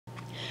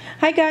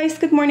Hi guys,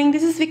 good morning.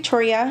 This is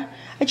Victoria.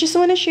 I just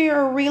want to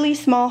share a really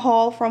small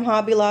haul from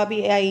Hobby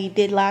Lobby I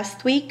did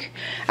last week.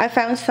 I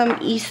found some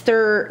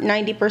Easter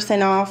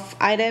 90% off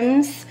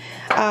items.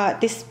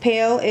 This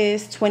pail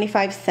is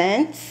 25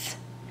 cents.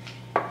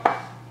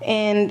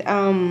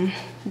 And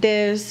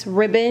there's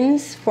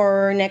ribbons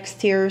for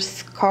next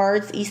year's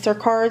cards. Easter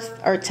cards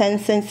are 10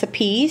 cents a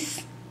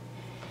piece.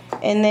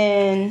 And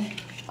then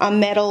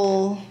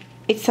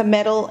it's a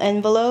metal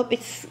envelope.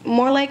 It's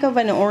more like of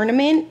an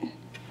ornament.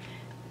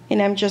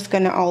 And I'm just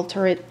gonna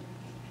alter it.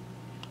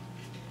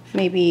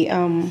 Maybe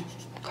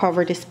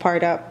cover this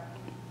part up.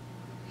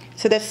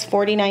 So that's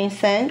 49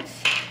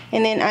 cents.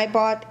 And then I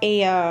bought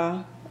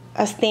a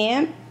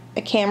stamp,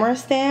 a camera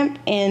stamp,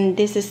 and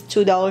this is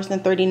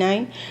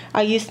 $2.39.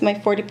 I used my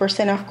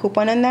 40% off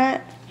coupon on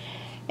that.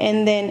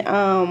 And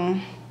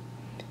then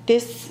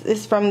this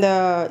is from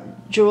the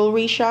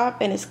jewelry shop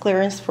and it's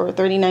clearance for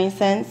 39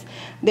 cents.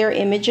 There are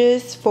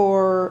images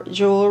for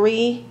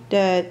jewelry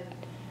that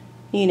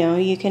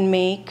you can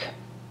make.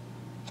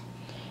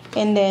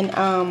 And then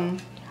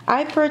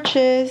I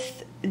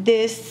purchased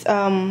this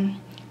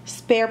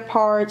spare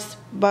parts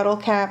bottle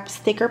cap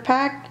sticker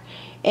pack,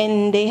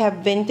 and they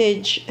have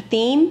vintage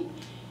theme.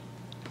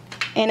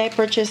 And I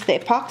purchased the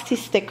epoxy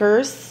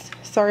stickers.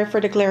 Sorry for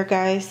the glare,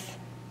 guys.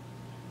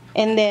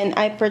 And then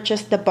I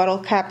purchased the bottle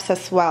caps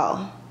as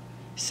well.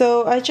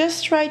 So I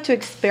just tried to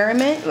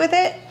experiment with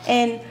it,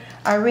 and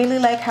I really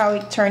like how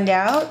it turned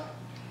out.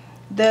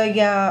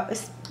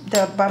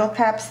 The bottle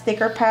cap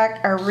sticker pack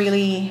are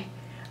really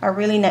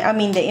nice. I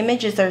mean, the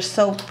images are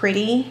so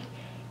pretty,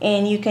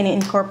 and you can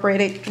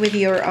incorporate it with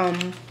your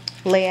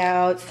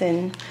layouts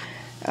and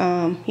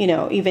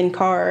even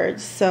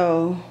cards.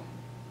 So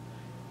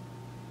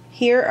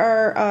here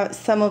are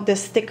some of the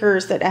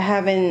stickers that I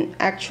haven't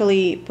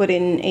actually put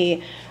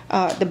in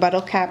the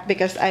bottle cap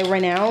because I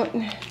ran out.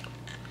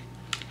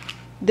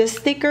 The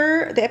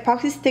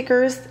epoxy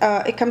stickers,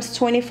 it comes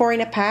 24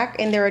 in a pack,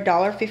 and they're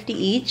 $1.50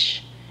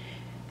 each.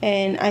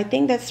 And I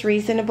think that's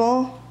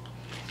reasonable,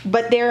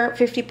 but they're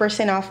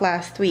 50% off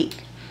last week.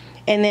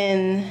 And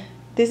then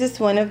this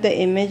is one of the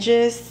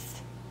images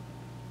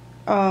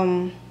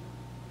from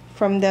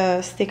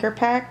the sticker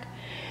pack.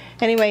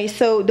 Anyway,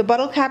 so the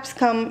bottle caps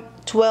come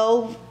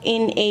 12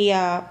 in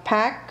a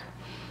pack.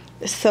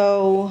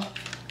 So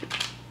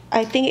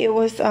I think it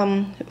was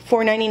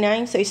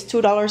 $4.99, so it's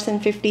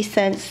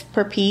 $2.50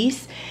 per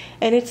piece,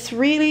 and it's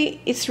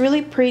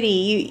really pretty.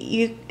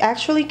 You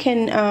actually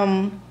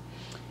can.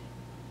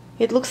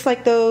 It looks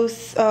like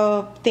those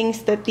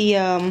things that the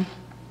other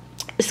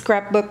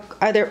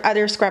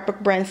scrapbook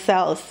brands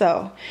sell.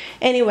 So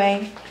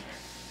anyway,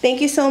 thank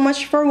you so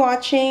much for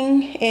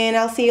watching, and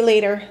I'll see you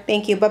later.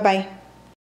 Thank you. Bye-bye.